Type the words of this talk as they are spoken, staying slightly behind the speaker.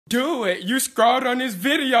Do it. You scrolled on this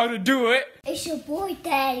video to do it. It's your boy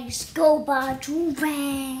Daddy's Go by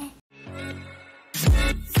Joovier.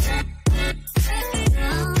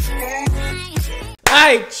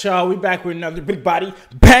 Alright, y'all, we back with another big body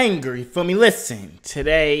banger. You feel me? Listen,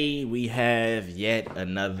 today we have yet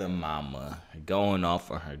another mama going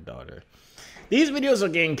off on her daughter. These videos are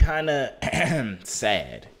getting kind of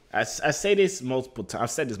sad. I say this multiple times.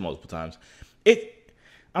 I've said this multiple times.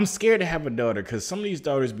 I'm scared to have a daughter because some of these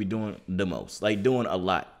daughters be doing the most, like doing a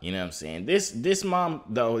lot. You know what I'm saying? This mom,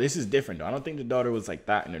 though, this is different, though. I don't think the daughter was like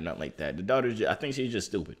thotting or nothing like that. The daughter, I think she's just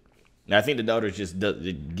stupid. And I think the daughter just does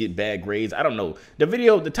get bad grades. I don't know.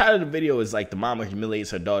 The title of the video is like the mama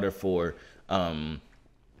humiliates her daughter for having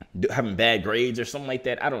bad grades or something like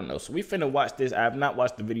that. I don't know. So we finna watch this. I have not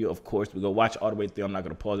watched the video, of course. We go watch it all the way through. I'm not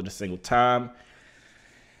gonna pause it a single time.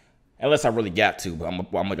 Unless I really got to, but I'm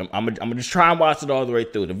gonna just try and watch it all the way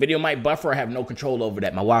through. The video might buffer. I have no control over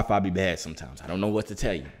that. My Wi-Fi be bad sometimes. I don't know what to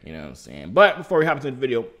tell you. You know what I'm saying? But before we hop into the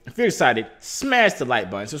video, if you're excited, smash the like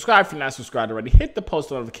button. Subscribe if you're not subscribed already. Hit the post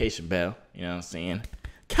notification bell. You know what I'm saying?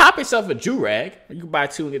 Cop yourself a Joovier. You can buy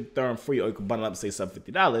 2 and get the third free, or you can bundle up and save yourself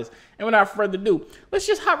 $50. And without further ado, let's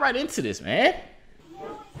just hop right into this, man.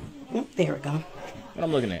 There we go. What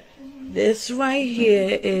I'm looking at? This right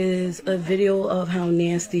here is a video of how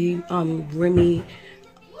nasty Remy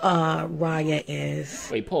Raya is.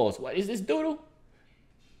 Wait, pause. What is this doodle?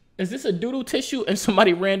 Is this a doodle tissue and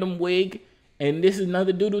somebody random wig? And this is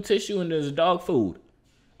another doodle tissue and there's dog food.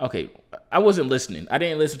 Okay, I wasn't listening. I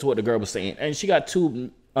didn't listen to what the girl was saying. And she got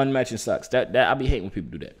 2 unmatching socks. That I be hating when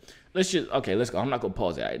people do that. Let's go. I'm not gonna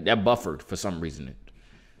pause that. That buffered for some reason.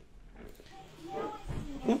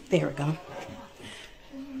 There we go.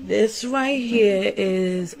 This right here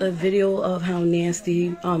is a video of how nasty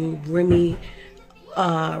Remy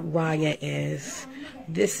Raya is.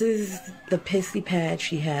 This is the pissy pad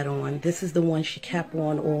she had on. This is the one she kept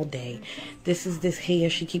on all day. This is this hair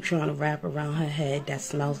she keeps trying to wrap around her head that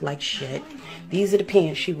smells like shit. These are the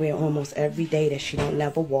pants she wear almost every day that she don't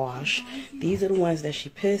never wash. These are the ones that she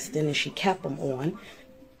pissed in and she kept them on.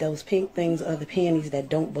 Those pink things are the panties that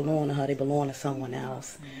don't belong to her. They belong to someone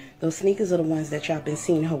else. Those sneakers are the ones that y'all been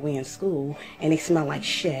seeing her wear in school, and they smell like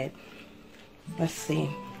shit. Let's see.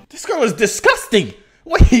 This girl is disgusting.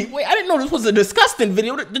 Wait, I didn't know this was a disgusting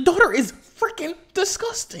video. The daughter is freaking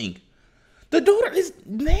disgusting. The daughter is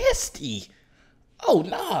nasty. Oh,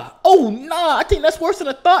 nah. I think that's worse than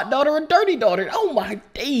a thought daughter, a dirty daughter. Oh, my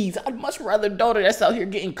days. I'd much rather a daughter that's out here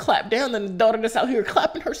getting clapped down than a daughter that's out here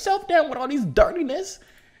clapping herself down with all these dirtiness.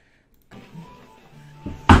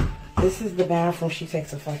 This is the bathroom she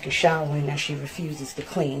takes a fucking shower in that she refuses to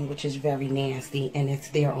clean, which is very nasty, and it's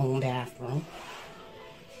their own bathroom.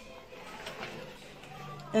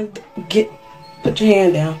 And put your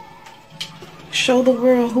hand down. Show the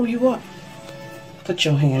world who you are. Put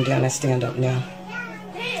your hand down and stand up now.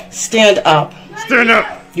 Stand up. Stand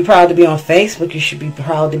up. You're proud to be on Facebook. You should be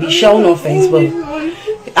proud to be shown on Facebook.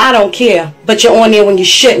 I don't care, but you're on there when you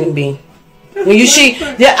shouldn't be. When you see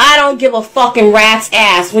that, I don't give a fucking rat's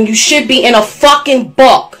ass when you should be in a fucking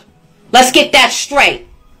book. Let's get that straight.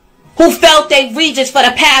 Who felt they Regis for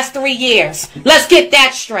the past 3 years? Let's get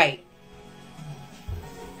that straight.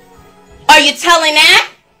 Are you telling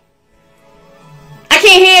that? I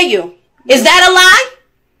can't hear you. Is that a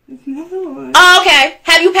lie? No. Oh, okay.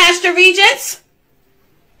 Have you passed your Regents?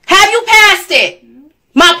 Have you passed it?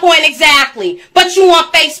 My point exactly. But you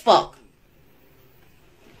on Facebook.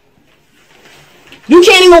 You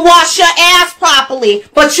can't even wash your ass properly,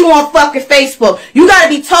 but you on fucking Facebook. You gotta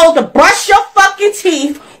be told to brush your fucking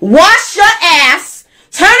teeth, wash your ass,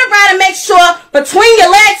 turn around and make sure between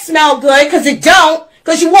your legs smell good, because it don't,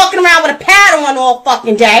 because you're walking around with a pad on all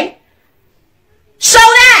fucking day. Show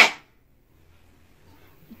that.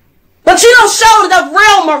 But you don't show the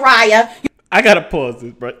real Mariah. I gotta pause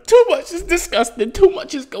this, bro. Too much is disgusting. Too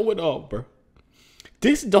much is going on, bro.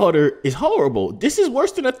 This daughter is horrible. This is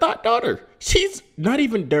worse than a thought daughter. She's not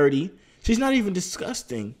even dirty. She's not even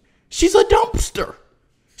disgusting. She's a dumpster.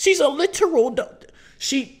 She's a literal dumpster.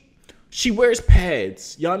 She wears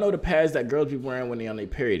pads. Y'all know the pads that girls be wearing when they're on their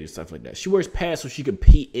period and stuff like that. She wears pads so she can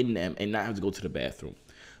pee in them and not have to go to the bathroom.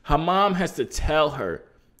 Her mom has to tell her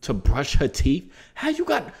to brush her teeth.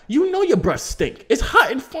 You know your breath stink. It's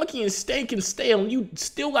hot and funky and stank and stale, and you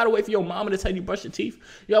still gotta wait for your mama to tell you to brush your teeth.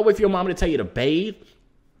 You gotta wait for your mama to tell you to bathe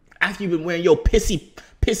after you've been wearing your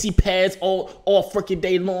pissy pads all freaking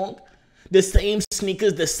day long. The same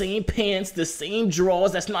sneakers, the same pants, the same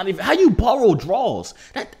drawers. That's not even how you borrow drawers.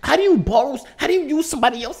 How do you use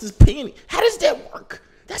somebody else's panty? How does that work?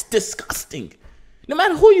 That's disgusting. No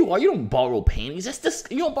matter who you are, you don't borrow panties.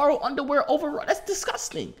 You don't borrow underwear, overall. That's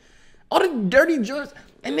disgusting. All the dirty germs.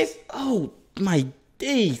 And this, oh my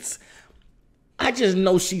days. I just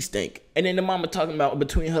know she stink. And then the mama talking about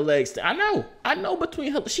between her legs. I know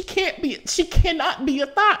between her. She cannot be a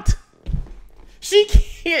thought. She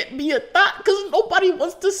can't be a thought because nobody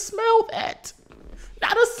wants to smell that.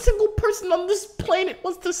 Not a single person on this planet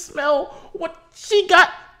wants to smell what she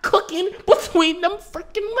got cooking between them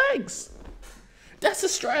freaking legs. That's a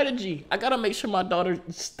strategy. I gotta make sure my daughter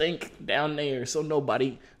stink down there so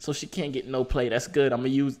she can't get no play. That's good. I'm gonna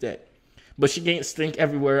use that. But she can't stink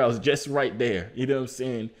everywhere else, just right there. You know what I'm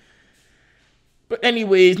saying? But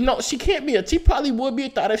anyways, no, she can't be she probably would be a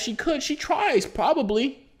thought if she could. She tries,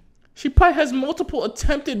 probably. She probably has multiple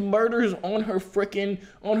attempted murders on her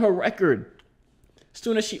record. As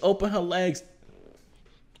soon as she opened her legs,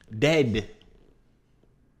 dead.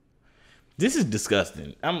 This is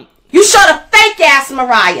disgusting. You showed a fake ass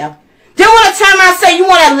Mariah. Then want to turn around and say you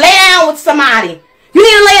want to lay down with somebody. You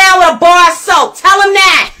need to lay down with a bar of soap. Tell him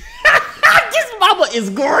that. This mama is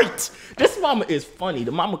great. This mama is funny.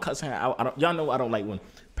 The mama cussing her out. Y'all know I don't like when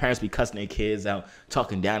parents be cussing their kids out,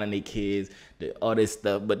 talking down on their kids, all this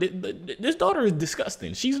stuff. But this daughter is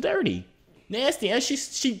disgusting. She's dirty, nasty, and she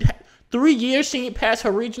 3 years she ain't passed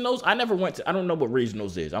her regionals. I never went to. I don't know what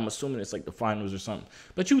regionals is. I'm assuming it's like the finals or something.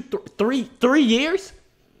 But you 3 years.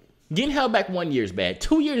 Getting held back 1 year is bad.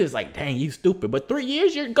 2 years is like, dang, you stupid. But 3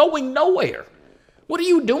 years, you're going nowhere. What are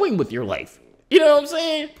you doing with your life? You know what I'm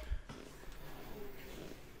saying?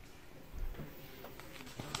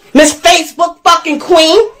 Miss Facebook fucking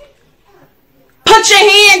queen. Put your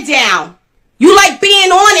hand down. You like being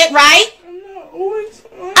on it, right?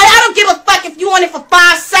 I don't give a fuck if you on it for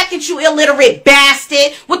 5 seconds, you illiterate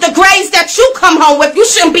bastard. With the grades that you come home with, you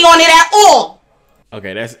shouldn't be on it at all.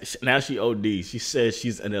 Okay, now she OD. She says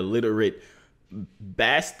she's an illiterate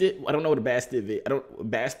bastard. I don't know what a bastard is.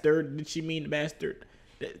 Bastard? Did she mean bastard?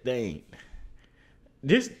 Dang.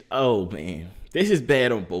 Oh man, this is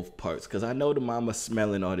bad on both parts. Cause I know the mama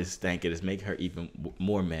smelling all this stank and it's making her even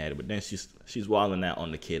more mad. But then she's wilding out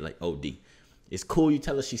on the kid like OD. It's cool you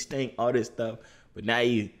tell her she stink, all this stuff. But now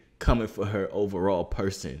you coming for her overall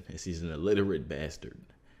person and she's an illiterate bastard.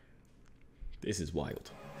 This is wild.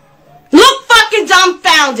 Look fucking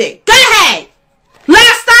dumbfounded. Go ahead.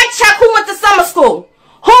 Last I checked, who went to summer school?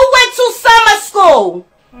 Who went to summer school?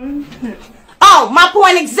 Oh, my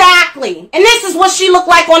point exactly. And this is what she looked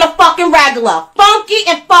like on a fucking regular. Funky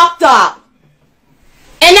and fucked up.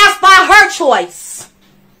 And that's by her choice.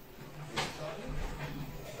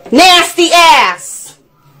 Nasty ass.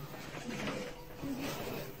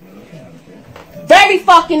 Very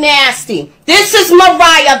fucking nasty. This is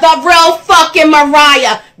Mariah, the real fucking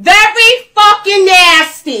Mariah. Very fucking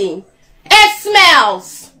nasty. It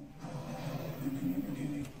smells.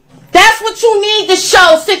 That's what you need to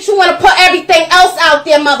show since you want to put everything else out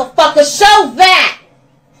there, motherfucker. Show that.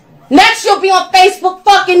 Next you'll be on Facebook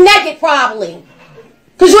fucking naked probably.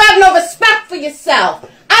 Because you have no respect for yourself.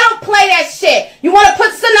 I don't play that shit. You want to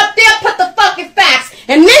put something up there, put the fucking facts.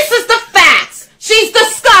 And this is the facts. She's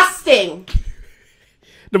disgusting.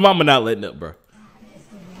 The mama not letting up, bro.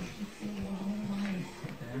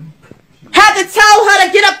 Had to tell her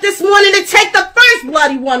to get up this morning and take the first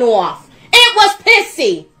bloody one off. It was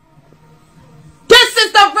pissy. This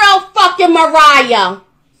is the real fucking Mariah.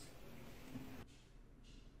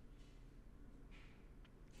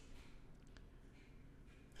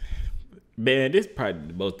 Man, this is probably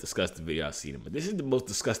the most disgusting video I've seen. But this is the most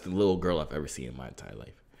disgusting little girl I've ever seen in my entire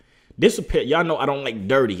life. This appear, y'all know I don't like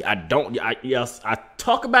dirty. I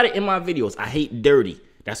talk about it in my videos. I hate dirty.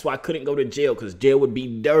 That's why I couldn't go to jail, because jail would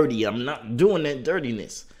be dirty. I'm not doing that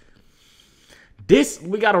dirtiness.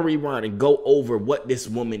 We gotta rewind and go over what this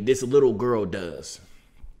little girl does.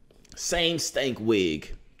 Same stank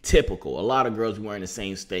wig. Typical. A lot of girls wearing the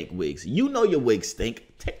same stank wigs. You know your wig stink.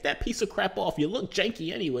 Take that piece of crap off. You look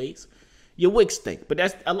janky anyways. Your wig stink. But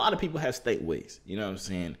that's a lot of people have stank wigs. You know what I'm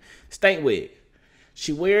saying? Stank wig.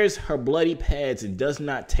 She wears her bloody pads and does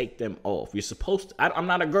not take them off. You're supposed to, I'm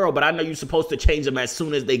not a girl, but I know you're supposed to change them as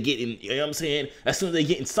soon as they get in, you know what I'm saying? As soon as they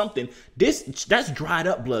get in something. That's dried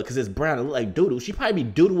up blood because it's brown. It look like doodle. She probably be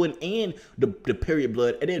doodling in the period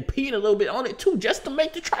blood and then peeing a little bit on it too, just to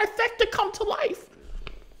make the trifecta come to life.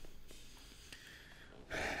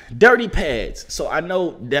 Dirty pads. So I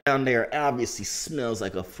know down there obviously smells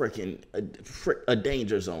like a freaking a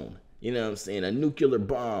danger zone. You know what I'm saying? A nuclear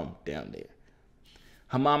bomb down there.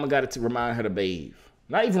 Her mama got it to remind her to bathe.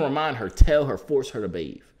 Not even remind her, tell her, force her to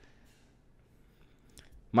bathe.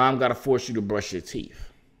 Mom got to force you to brush your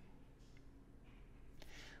teeth.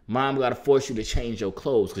 Mom gotta force you to change your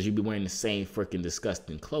clothes because you be wearing the same freaking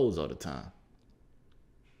disgusting clothes all the time.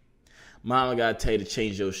 Mama gotta tell you to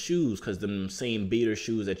change your shoes because them same beater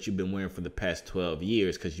shoes that you've been wearing for the past 12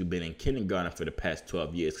 years because you've been in kindergarten for the past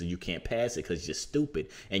 12 years because you can't pass it because you're stupid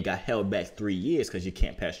and got held back 3 years because you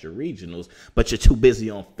can't pass your regionals, but you're too busy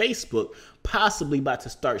on Facebook possibly about to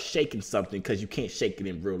start shaking something because you can't shake it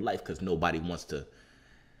in real life because nobody wants to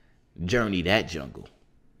journey that jungle.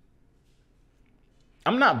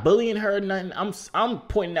 I'm not bullying her or nothing. I'm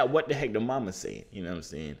pointing out what the heck the mama's saying. You know what I'm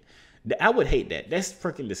saying? I would hate that. That's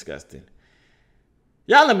freaking disgusting.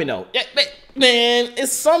 Y'all let me know. Yeah, man,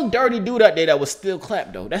 it's some dirty dude out there that would still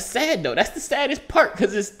clap, though. That's sad, though. That's the saddest part,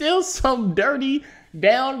 because it's still some dirty,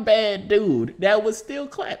 down bad dude that would still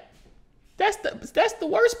clap. That's the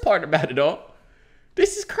worst part about it all.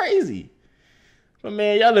 This is crazy. But,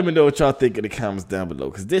 man, y'all let me know what y'all think in the comments down below,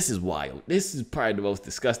 because this is wild. This is probably the most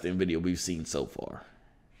disgusting video we've seen so far.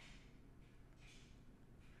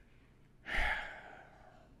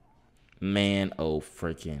 Man, oh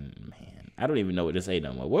freaking man. I don't even know what to say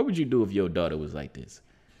no more. What would you do if your daughter was like this?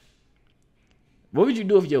 What would you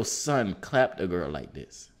do if your son clapped a girl like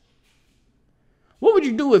this? What would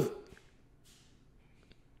you do if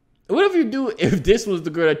this was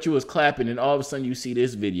the girl that you was clapping and all of a sudden you see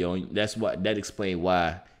this video and that explained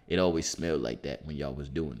why it always smelled like that when y'all was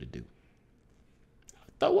doing the do?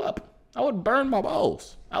 Throw up. I would burn my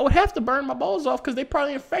balls. I would have to burn my balls off because they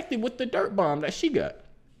probably infected with the dirt bomb that she got.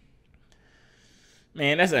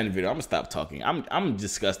 Man, that's the end of the video. I'm gonna stop talking. I'm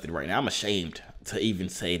disgusted right now. I'm ashamed to even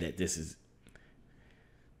say that this is.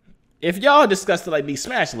 If y'all disgusted like me,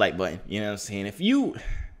 smash the like button. You know what I'm saying? If you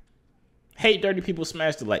hate dirty people,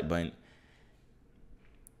 smash the like button.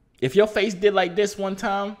 If your face did like this one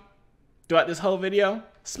time throughout this whole video,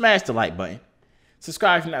 smash the like button.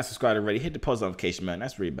 Subscribe if you're not subscribed already. Hit the post notification button.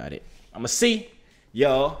 That's really about it. I'ma see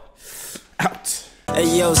y'all out.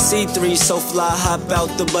 Hey yo, C3 so fly, hop out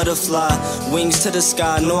the butterfly. Wings to the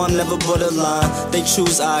sky, no I'm never borderline. They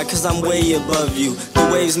choose I, cause I'm way above you. The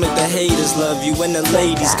waves make the haters love you when the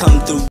ladies come through.